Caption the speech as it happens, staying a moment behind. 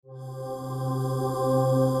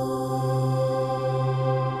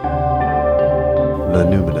the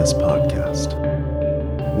Numinous Podcast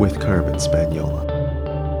with Carmen Spaniola.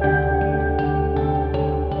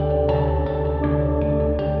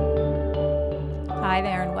 Hi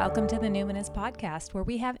there, and welcome to the Numinous Podcast, where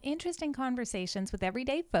we have interesting conversations with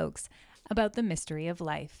everyday folks about the mystery of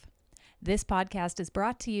life. This podcast is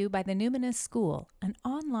brought to you by the Numinous School, an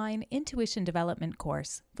online intuition development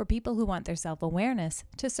course for people who want their self-awareness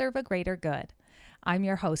to serve a greater good. I'm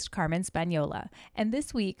your host, Carmen Spaniola, and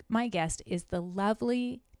this week my guest is the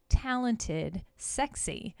lovely, talented,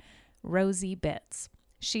 sexy Rosie Bitts.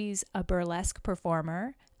 She's a burlesque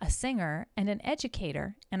performer, a singer, and an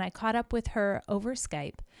educator, and I caught up with her over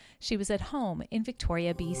Skype. She was at home in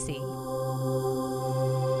Victoria, BC.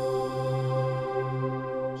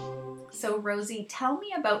 So, Rosie, tell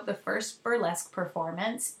me about the first burlesque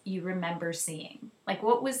performance you remember seeing. Like,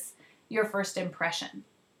 what was your first impression?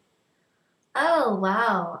 Oh,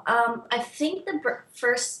 wow. I think the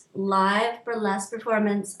first live burlesque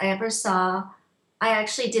performance I ever saw, I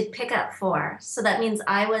actually did pick up for. So that means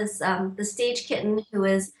I was the stage kitten who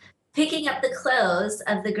was picking up the clothes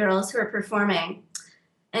of the girls who were performing.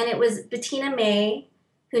 And it was Bettina May,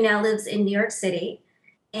 who now lives in New York City,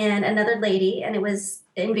 and another lady, and it was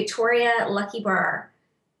in Victoria, Lucky Bar.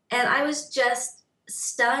 And I was just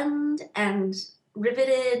stunned and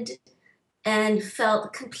riveted and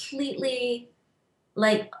felt completely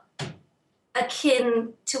like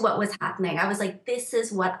akin to what was happening. I was like, this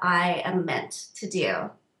is what I am meant to do.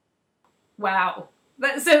 Wow.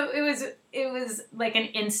 So it was like an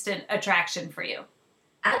instant attraction for you.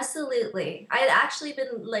 Absolutely.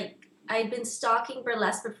 I'd been stalking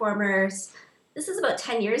burlesque performers. This is about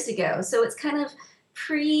 10 years ago. So it's kind of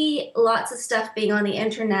pre lots of stuff being on the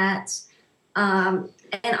internet.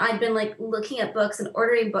 And I'd been like looking at books and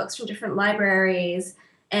ordering books from different libraries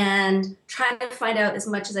and trying to find out as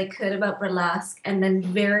much as I could about burlesque. And then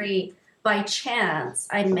very by chance,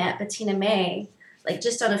 I met Bettina May, like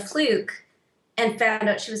just on a fluke, and found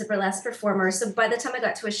out she was a burlesque performer. So by the time I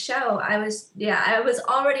got to a show, I was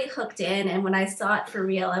already hooked in. And when I saw it for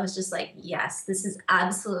real, I was just like, yes, this is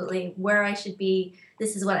absolutely where I should be.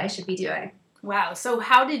 This is what I should be doing. Wow. So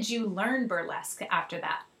how did you learn burlesque after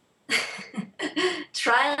that?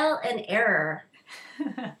 Trial and error.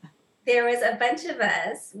 There was a bunch of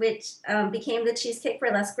us, which became the Cheesecake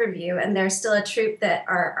Burlesque Review, and they're still a troupe that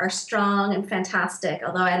are strong and fantastic,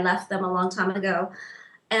 although I left them a long time ago.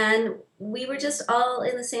 And we were just all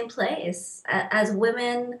in the same place as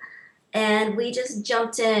women, and we just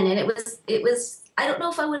jumped in, and it was I don't know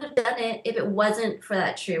if I would have done it if it wasn't for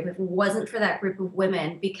that troupe, if it wasn't for that group of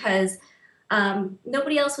women, because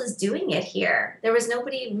nobody else was doing it here. There was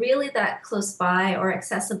nobody really that close by or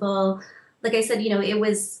accessible. Like I said, it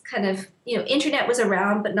was kind of, internet was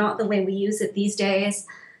around, but not the way we use it these days.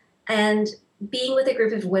 And being with a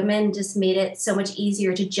group of women just made it so much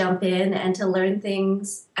easier to jump in and to learn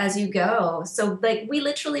things as you go. So like we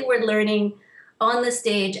literally were learning on the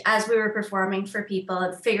stage as we were performing for people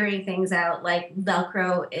and figuring things out, like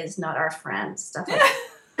Velcro is not our friend, stuff like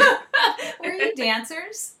that. Were you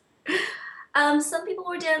dancers? Some people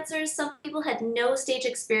were dancers. Some people had no stage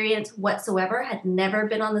experience whatsoever, had never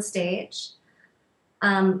been on the stage.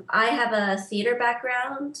 I have a theater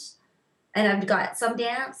background, and I've got some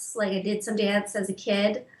dance. Like I did some dance as a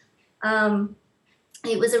kid.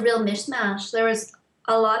 It was a real mishmash. There was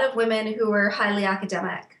a lot of women who were highly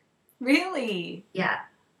academic. Really? Yeah.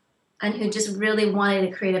 And who just really wanted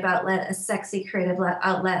a creative outlet, a sexy creative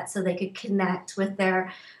outlet, so they could connect with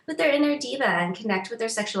their inner diva and connect with their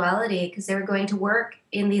sexuality, because they were going to work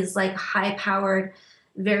in these like high-powered,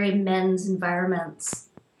 very men's environments.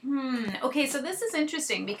 Okay, so this is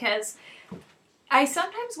interesting because I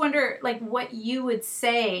sometimes wonder like what you would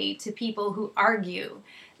say to people who argue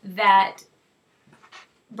that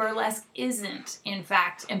burlesque isn't in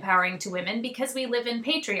fact empowering to women because we live in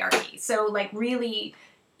patriarchy. So like really,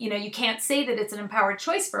 you can't say that it's an empowered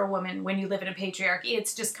choice for a woman when you live in a patriarchy.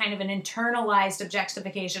 It's just kind of an internalized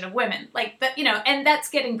objectification of women. Like that, and that's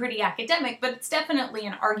getting pretty academic, but it's definitely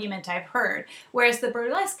an argument I've heard. Whereas the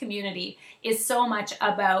burlesque community is so much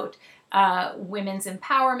about women's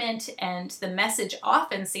empowerment, and the message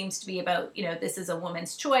often seems to be about, this is a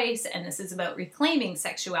woman's choice and this is about reclaiming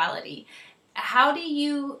sexuality. How do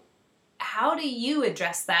you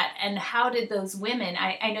address that, and how did those women,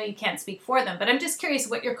 I know you can't speak for them, but I'm just curious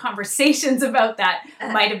what your conversations about that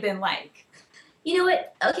might have been like. You know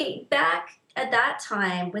what? Okay, back at that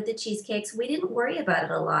time with the cheesecakes, we didn't worry about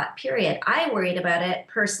it a lot, period. I worried about it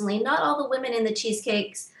personally. Not all the women in the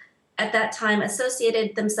cheesecakes at that time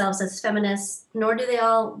associated themselves as feminists, nor do they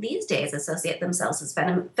all these days associate themselves as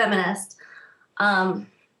feminist.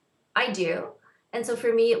 I do. And so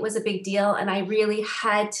for me, it was a big deal. And I really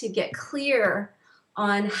had to get clear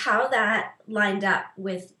on how that lined up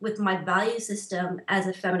with my value system as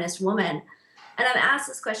a feminist woman. And I'm asked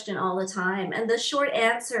this question all the time. And the short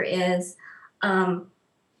answer is a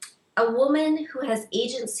woman who has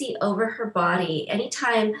agency over her body,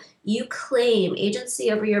 anytime you claim agency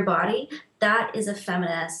over your body, that is a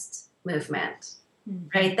feminist movement,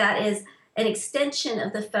 right? That is an extension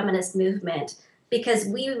of the feminist movement, because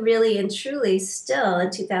we really and truly still in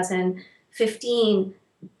 2015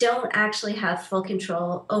 don't actually have full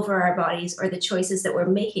control over our bodies or the choices that we're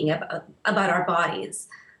making about our bodies.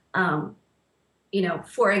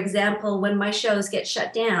 For example, when my shows get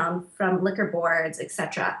shut down from liquor boards,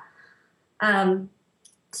 etc.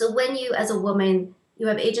 So when you, as a woman, you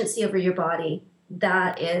have agency over your body,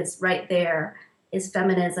 that is right there is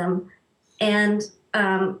feminism. And,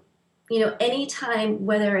 anytime,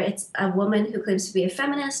 whether it's a woman who claims to be a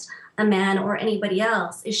feminist, a man, or anybody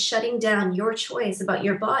else is shutting down your choice about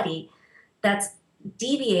your body, that's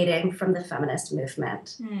deviating from the feminist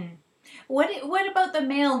movement. What about the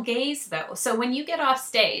male gaze, though? So when you get off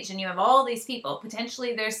stage and you have all these people,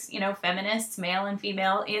 potentially there's, feminists, male and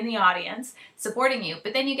female, in the audience supporting you,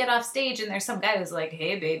 but then you get off stage and there's some guy who's like,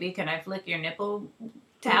 hey, baby, can I flick your nipple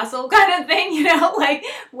tassel kind of thing, like,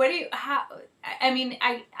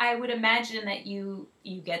 I would imagine that you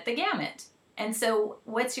get the gamut. And so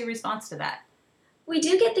what's your response to that? We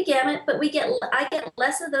do get the gamut, but I get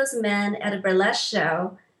less of those men at a burlesque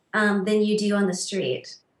show than you do on the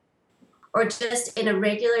street, or just in a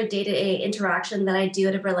regular day-to-day interaction that I do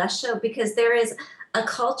at a burlesque show, because there is a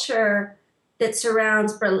culture that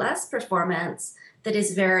surrounds burlesque performance that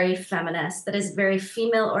is very feminist, that is very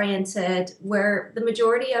female-oriented, where the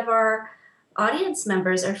majority of our audience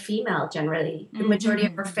members are female generally. The majority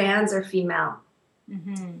of our fans are female.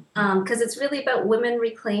 Because it's really about women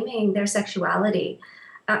reclaiming their sexuality.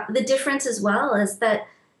 The difference as well is that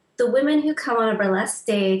the women who come on a burlesque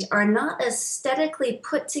stage are not aesthetically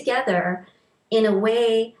put together in a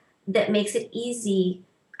way that makes it easy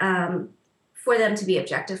for them to be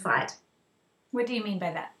objectified. What do you mean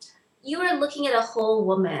by that? You are looking at a whole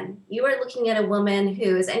woman. You are looking at a woman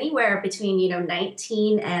who is anywhere between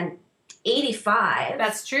 19 and 85.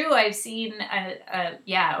 That's true. I've seen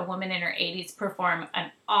a woman in her 80s perform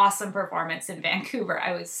an awesome performance in Vancouver.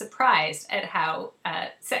 I was surprised at how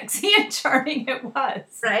sexy and charming it was.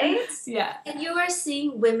 Right? Yeah. And you are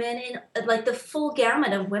seeing women in like the full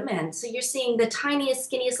gamut of women. So you're seeing the tiniest,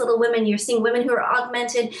 skinniest little women. You're seeing women who are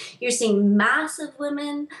augmented. You're seeing massive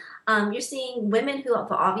women. You're seeing women who have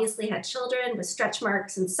obviously had children with stretch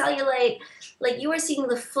marks and cellulite. Like, you are seeing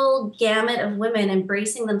the full gamut of women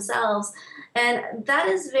embracing themselves. And that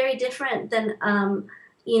is very different than,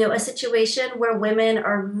 a situation where women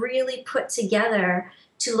are really put together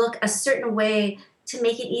to look a certain way to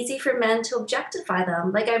make it easy for men to objectify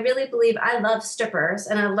them. Like, I really believe, I love strippers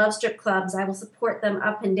and I love strip clubs. I will support them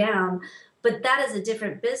up and down. But that is a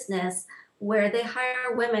different business where they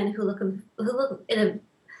hire women who look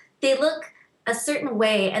a certain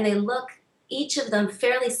way, and they look, each of them,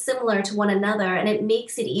 fairly similar to one another, and it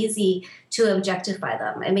makes it easy to objectify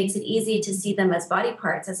them. It makes it easy to see them as body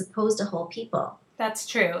parts as opposed to whole people. That's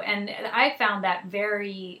true. And I found that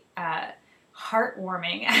very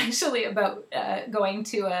heartwarming, actually, about going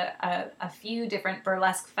to a few different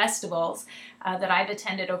burlesque festivals that I've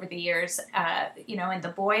attended over the years, in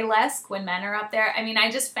the boylesque, when men are up there. I mean,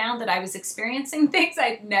 I just found that I was experiencing things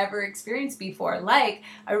I'd never experienced before, like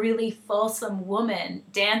a really fulsome woman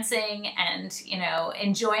dancing and,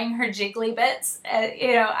 enjoying her jiggly bits.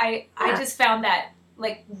 I just found that,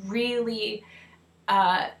 like, really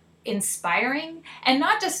inspiring, and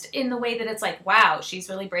not just in the way that it's like, wow, she's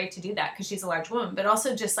really brave to do that because she's a large woman, but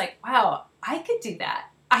also just like, wow, I could do that.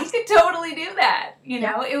 I could totally do that.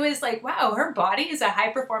 It was like, wow, her body is a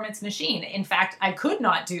high performance machine. In fact, I could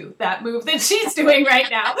not do that move that she's doing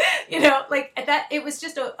right now. Like that, it was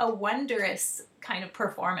just a wondrous kind of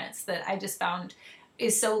performance that I just found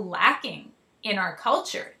is so lacking in our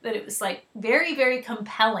culture, that it was like very, very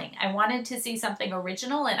compelling. I wanted to see something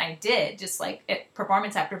original, and I did, just like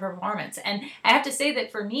performance after performance. And I have to say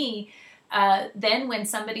that for me, then when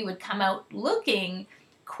somebody would come out looking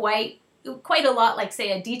quite a lot like, say,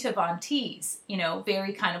 Adita Von Teese,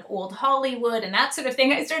 very kind of old Hollywood and that sort of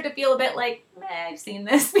thing, I started to feel a bit like, I've seen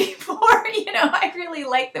this before. I really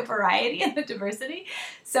like the variety and the diversity.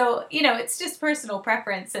 So, it's just personal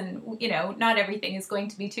preference, and, not everything is going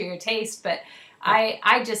to be to your taste, but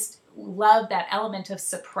I just love that element of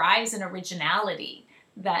surprise and originality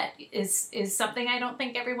that is something I don't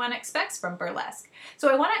think everyone expects from burlesque. So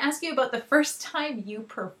I want to ask you about the first time you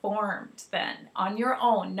performed then on your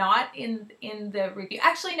own, not in the review.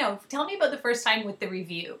 Actually, no, tell me about the first time with the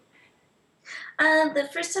review. The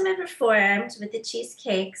first time I performed with the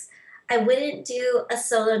Cheesecakes, I wouldn't do a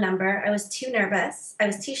solo number. I was too nervous. I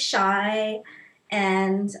was too shy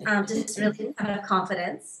and just really didn't have enough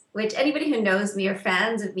confidence, which anybody who knows me or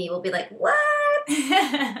fans of me will be like, what?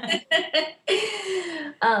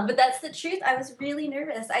 But that's the truth. I was really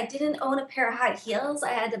nervous. I didn't own a pair of high heels. I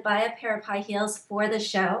had to buy a pair of high heels for the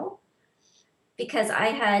show because I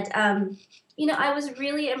had, I was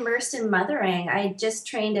really immersed in mothering. I just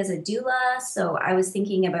trained as a doula, so I was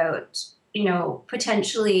thinking about,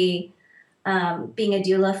 potentially being a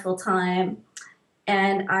doula full time.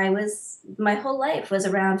 And my whole life was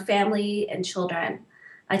around family and children.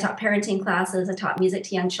 I taught parenting classes. I taught music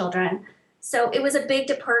to young children. So it was a big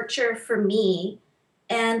departure for me.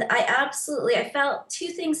 And I felt two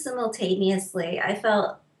things simultaneously. I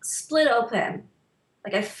felt split open.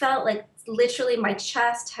 Like I felt like literally my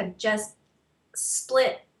chest had just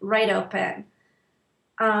split right open.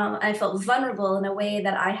 I felt vulnerable in a way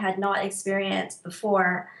that I had not experienced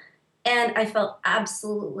before. And I felt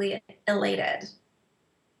absolutely elated.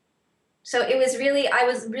 So I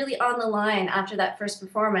was really on the line after that first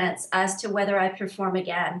performance as to whether I'd perform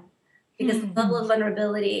again. Because the level of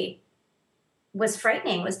vulnerability was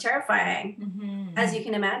frightening, was terrifying, as you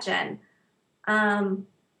can imagine.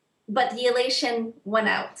 But the elation won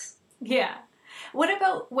out. Yeah. What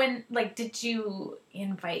about when, did you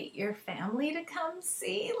invite your family to come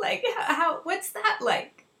see? What's that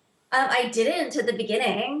like? I didn't at the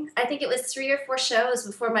beginning. I think it was 3 or 4 shows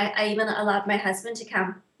before I even allowed my husband to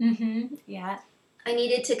come. Mm-hmm. Yeah. I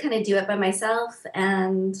needed to kind of do it by myself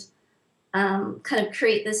and kind of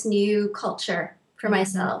create this new culture for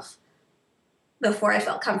myself before I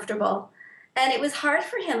felt comfortable. And it was hard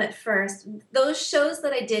for him at first. Those shows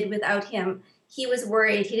that I did without him, he was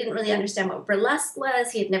worried. He didn't really understand what burlesque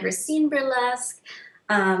was. He had never seen burlesque.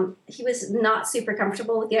 He was not super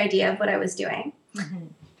comfortable with the idea of what I was doing. Mm-hmm.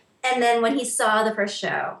 And then when he saw the first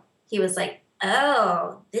show, he was like,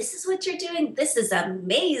 oh, this is what you're doing? This is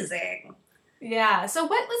amazing. Yeah. So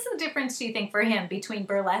what was the difference, do you think, for him between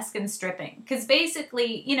burlesque and stripping? Because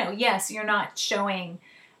basically, yes, you're not showing,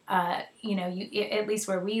 at least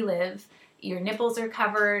where we live, your nipples are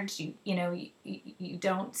covered. You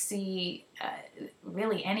don't see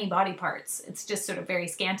really any body parts. It's just sort of very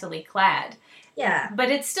scantily clad. Yeah. But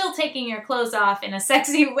it's still taking your clothes off in a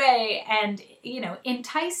sexy way and,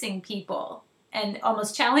 enticing people and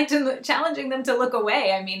almost challenging them to look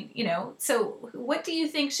away. I mean, so what do you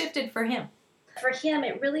think shifted for him? For him,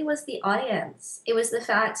 it really was the audience. It was the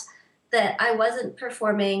fact that I wasn't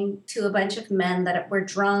performing to a bunch of men that were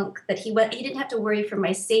drunk, that he didn't have to worry for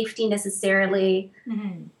my safety necessarily.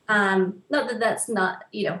 Mm-hmm. Not that that's not,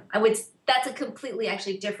 that's a completely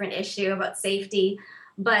actually different issue about safety,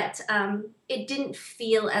 but it didn't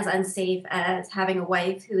feel as unsafe as having a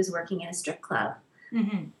wife who was working in a strip club.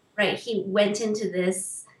 Mm-hmm. Right? He went into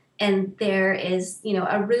this and there is,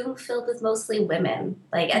 a room filled with mostly women.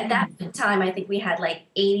 Like at that time, I think we had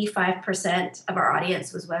 85% of our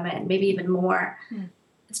audience was women, maybe even more. Mm.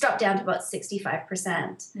 It's dropped down to about 65%.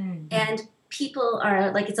 Mm. And people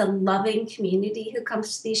are it's a loving community who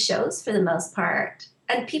comes to these shows for the most part.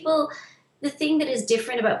 And the thing that is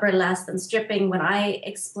different about burlesque than stripping when I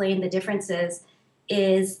explain the differences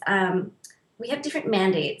is we have different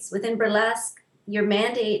mandates. Within burlesque, your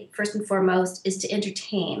mandate, first and foremost, is to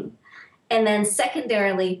entertain. And then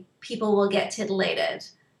secondarily, people will get titillated,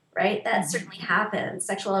 right? That certainly happens.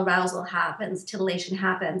 Sexual arousal happens, titillation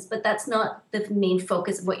happens, but that's not the main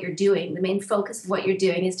focus of what you're doing. The main focus of what you're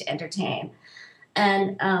doing is to entertain.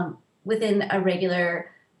 And within a regular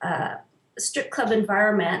strip club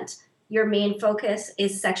environment, your main focus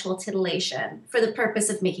is sexual titillation for the purpose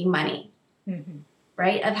of making money. Mm-hmm.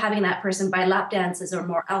 Right? Of having that person buy lap dances or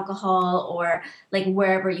more alcohol or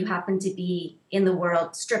wherever you happen to be in the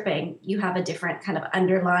world stripping, you have a different kind of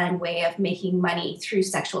underlying way of making money through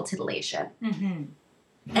sexual titillation. Mm-hmm.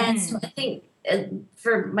 Mm-hmm. And so I think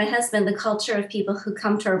for my husband, the culture of people who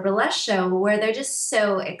come to a burlesque show where they're just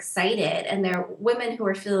so excited and they're women who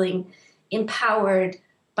are feeling empowered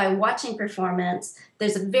by watching performance.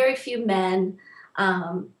 There's very few men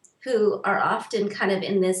who are often kind of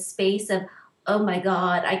in this space of, oh my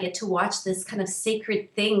God, I get to watch this kind of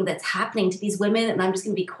sacred thing that's happening to these women and I'm just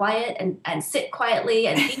going to be quiet and sit quietly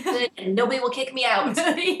and be good and nobody will kick me out.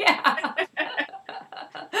 Yeah.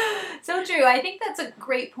 So true. I think that's a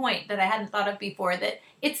great point that I hadn't thought of before, that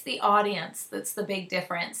it's the audience that's the big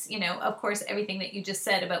difference. You know, of course, everything that you just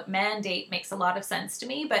said about mandate makes a lot of sense to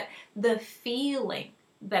me, but the feeling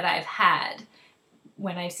that I've had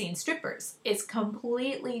when I've seen strippers is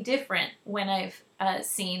completely different when I've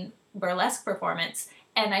seen burlesque performance.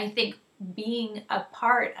 And I think being a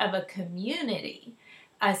part of a community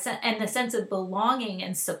and the sense of belonging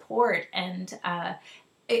and support, and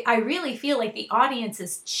I really feel like the audience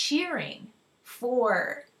is cheering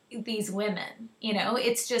for these women. You know,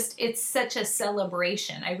 it's such a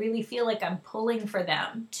celebration. I really feel like I'm pulling for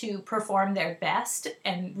them to perform their best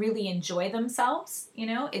and really enjoy themselves. You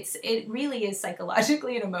know, it really is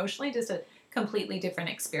psychologically and emotionally just a completely different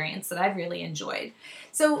experience that I've really enjoyed.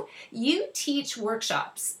 So you teach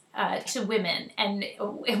workshops to women, and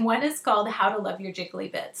one is called How to Love Your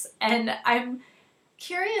Jiggly Bits. And I'm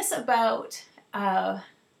curious about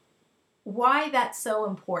why that's so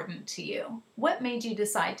important to you. What made you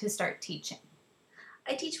decide to start teaching?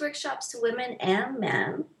 I teach workshops to women and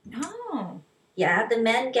men. Oh. Yeah, the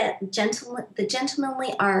men get the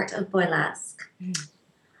gentlemanly art of burlesque. Mm.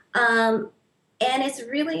 And it's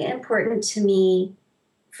really important to me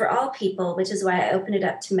for all people, which is why I open it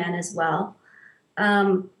up to men as well,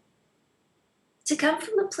 to come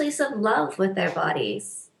from a place of love with their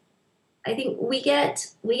bodies. I think we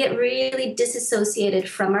get really disassociated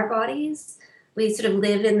from our bodies. We sort of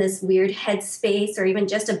live in this weird headspace, or even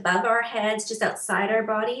just above our heads, just outside our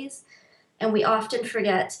bodies. And we often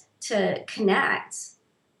forget to connect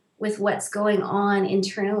with what's going on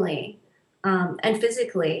internally and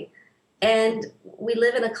physically. And we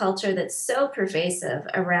live in a culture that's so pervasive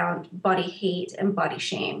around body hate and body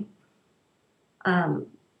shame.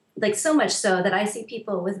 Like so much so that I see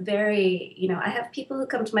people with I have people who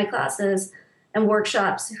come to my classes and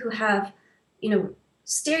workshops who have,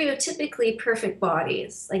 stereotypically perfect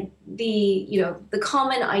bodies, like the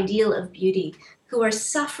common ideal of beauty, who are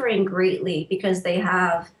suffering greatly because they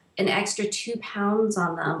have an extra 2 pounds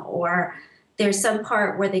on them, or there's some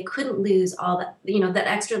part where they couldn't lose all that, that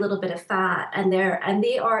extra little bit of fat, and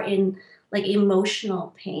they are in like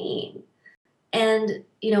emotional pain. And,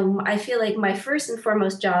 I feel like my first and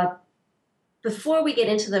foremost job, before we get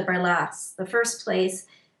into the burlesque, the first place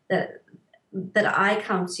that I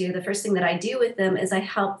come to, the first thing that I do with them is I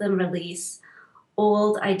help them release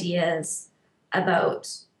old ideas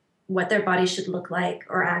about what their body should look like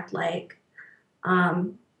or act like.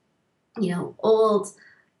 Old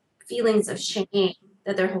feelings of shame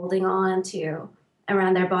that they're holding on to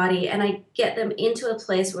around their body. And I get them into a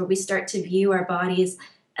place where we start to view our bodies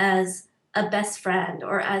as a best friend,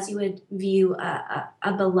 or as you would view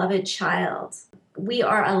a beloved child. We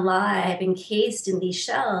are alive, encased in these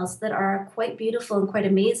shells that are quite beautiful and quite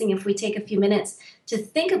amazing. If we take a few minutes to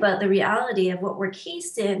think about the reality of what we're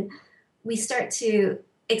cased in, we start to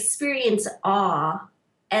experience awe,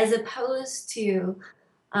 as opposed to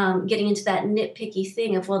getting into that nitpicky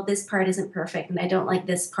thing of, well, this part isn't perfect and I don't like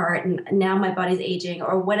this part, and now my body's aging,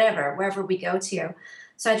 or whatever, wherever we go to.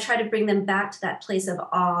 So I try to bring them back to that place of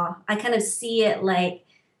awe. I kind of see it like,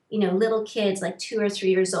 little kids like 2 or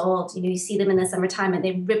 3 years old, you see them in the summertime and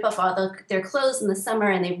they rip off all their clothes in the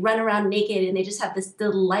summer and they run around naked, and they just have this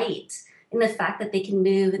delight in the fact that they can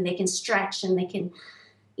move and they can stretch and they can,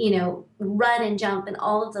 run and jump, and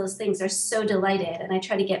all of those things. Are so delighted. And I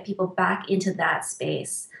try to get people back into that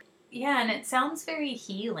space. Yeah, and it sounds very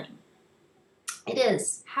healing. It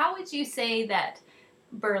is. How would you say that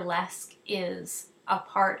burlesque is a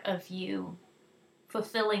part of you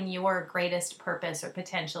fulfilling your greatest purpose or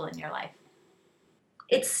potential in your life?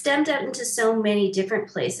 It's stemmed out into so many different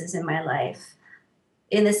places in my life,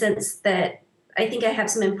 in the sense that I think I have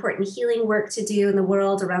some important healing work to do in the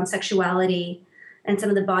world around sexuality, and some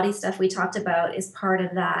of the body stuff we talked about is part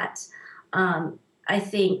of that. I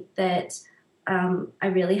think that I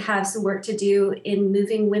really have some work to do in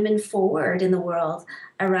moving women forward in the world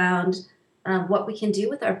around what we can do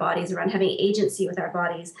with our bodies, around having agency with our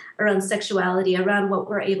bodies, around sexuality, around what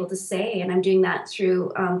we're able to say. And I'm doing that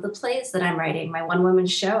through the plays that I'm writing, my one-woman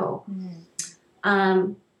show.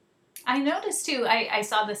 Mm. I noticed too, I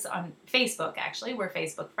saw this on Facebook, actually. We're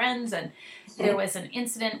Facebook friends, and there was an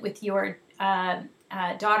incident with your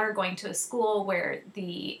daughter going to a school where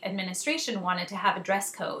the administration wanted to have a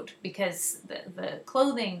dress code because the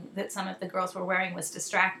clothing that some of the girls were wearing was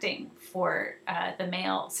distracting for the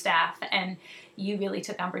male staff, and you really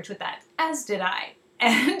took umbrage with that, as did I.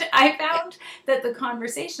 And I found that the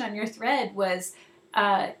conversation on your thread was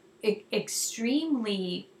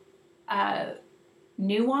extremely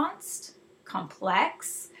nuanced,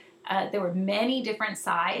 complex. There were many different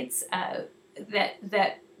sides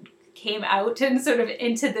that came out and sort of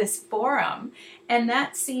into this forum. And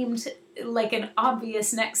that seemed like an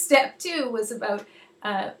obvious next step too, was about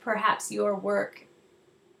perhaps your work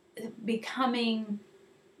becoming,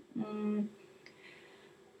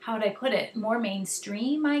 how would I put it, more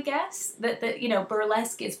mainstream, I guess. That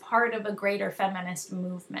burlesque is part of a greater feminist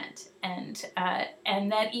movement, and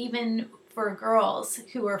that even for girls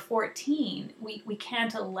who are 14, we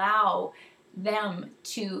can't allow them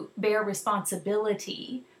to bear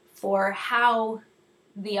responsibility for how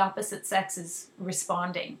the opposite sex is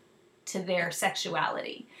responding to their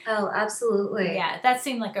sexuality. Oh, absolutely. Yeah, that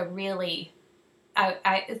seemed like a really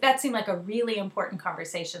that seemed like a really important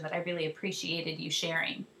conversation that I really appreciated you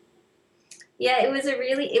sharing. Yeah, it was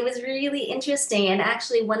really interesting. And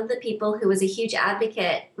actually, one of the people who was a huge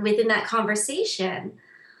advocate within that conversation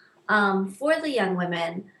for the young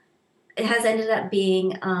women, it has ended up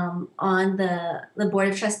being on the board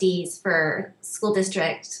of trustees for School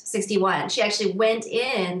District 61. She actually went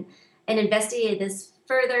in and investigated this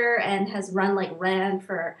further and has ran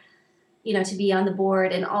for, to be on the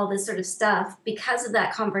board and all this sort of stuff because of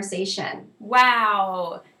that conversation.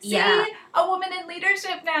 Wow. See, yeah. A woman in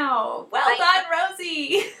leadership now. Well done,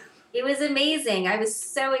 Rosie. It was amazing. I was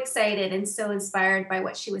so excited and so inspired by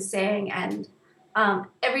what she was saying. And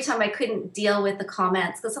every time I couldn't deal with the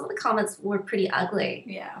comments, because some of the comments were pretty ugly.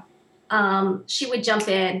 Yeah. She would jump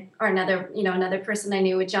in, or another person I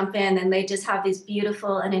knew would jump in, and they just have these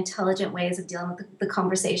beautiful and intelligent ways of dealing with the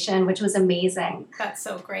conversation, which was amazing. That's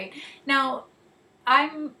so great. Now,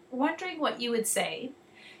 I'm wondering what you would say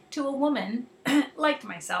to a woman like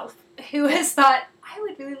myself who has thought, I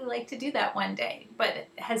would really like to do that one day, but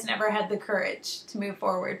has never had the courage to move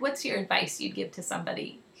forward. What's your advice you'd give to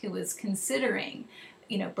somebody who was considering,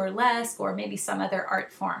 burlesque or maybe some other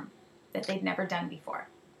art form that they'd never done before?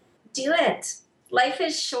 Do it. Life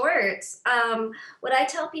is short. What I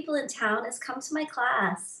tell people in town is come to my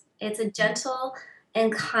class. It's a gentle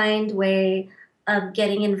and kind way of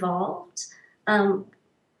getting involved.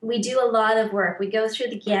 We do a lot of work. We go through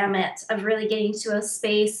the gamut of really getting to a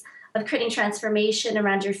space of creating transformation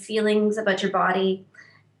around your feelings about your body,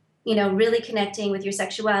 really connecting with your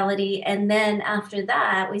sexuality. And then after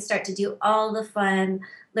that, we start to do all the fun,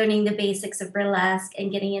 learning the basics of burlesque and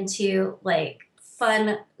getting into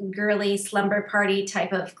fun, girly slumber party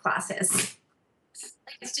type of classes.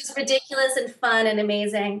 It's just ridiculous and fun and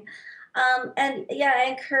amazing. And yeah, I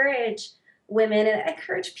encourage women and I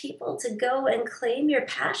encourage people to go and claim your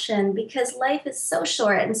passion because life is so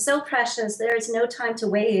short and so precious. There is no time to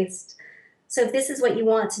waste. So if this is what you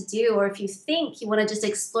want to do, or if you think you want to just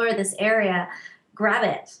explore this area, grab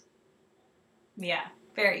it. Yeah,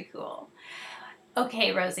 very cool.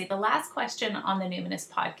 Okay, Rosie, the last question on the Numinous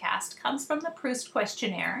podcast comes from the Proust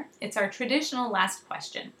questionnaire. It's our traditional last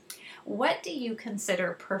question. What do you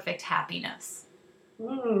consider perfect happiness?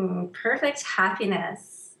 Perfect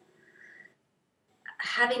happiness.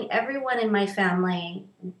 Having everyone in my family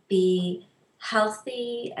be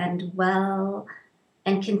healthy and well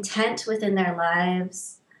and content within their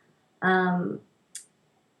lives, and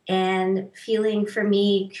feeling, for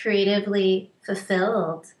me, creatively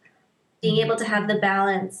fulfilled. Being able to have the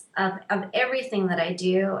balance of everything that I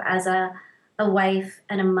do as a wife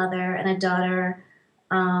and a mother and a daughter,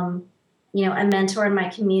 a mentor in my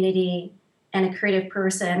community and a creative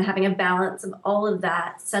person, having a balance of all of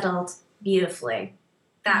that settled beautifully.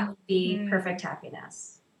 That would be perfect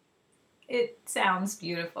happiness. It sounds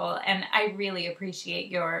beautiful, and I really appreciate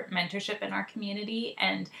your mentorship in our community,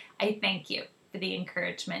 and I thank you for the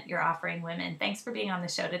encouragement you're offering women. Thanks for being on the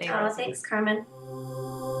show today, Rosie. Thanks, Carmen.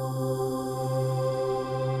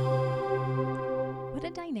 What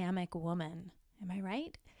a dynamic woman, am I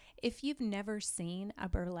right? If you've never seen a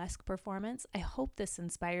burlesque performance, I hope this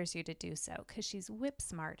inspires you to do so, because she's whip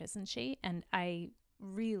smart, isn't she? And I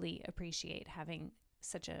really appreciate having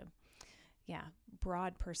such a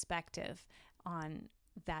broad perspective on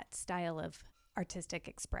that style of artistic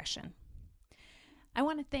expression. I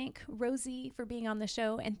want to thank Rosie for being on the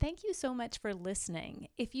show, and thank you so much for listening.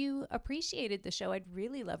 If you appreciated the show, I'd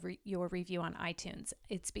really love your review on iTunes.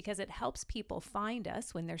 It's because it helps people find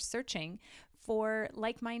us when they're searching for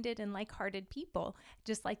like-minded and like-hearted people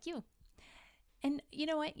just like you. And you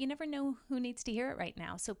know what? You never know who needs to hear it right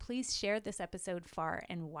now, so please share this episode far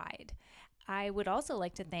and wide. I would also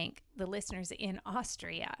like to thank the listeners in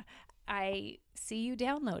Austria. I see you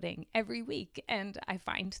downloading every week, and I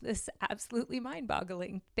find this absolutely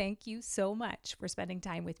mind-boggling. Thank you so much for spending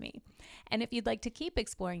time with me. And if you'd like to keep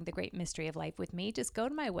exploring the great mystery of life with me, just go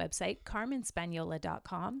to my website,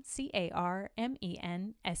 carmenspagnola.com,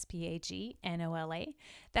 CarmenSpagnola.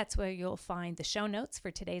 That's where you'll find the show notes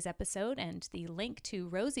for today's episode and the link to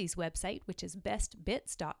Rosie's website, which is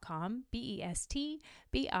bestbits.com,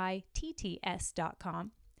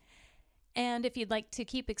 bestbitts.com. And if you'd like to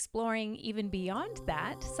keep exploring even beyond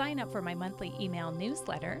that, sign up for my monthly email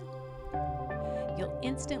newsletter. You'll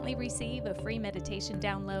instantly receive a free meditation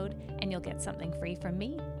download, and you'll get something free from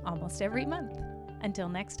me almost every month. Until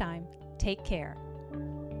next time, take care.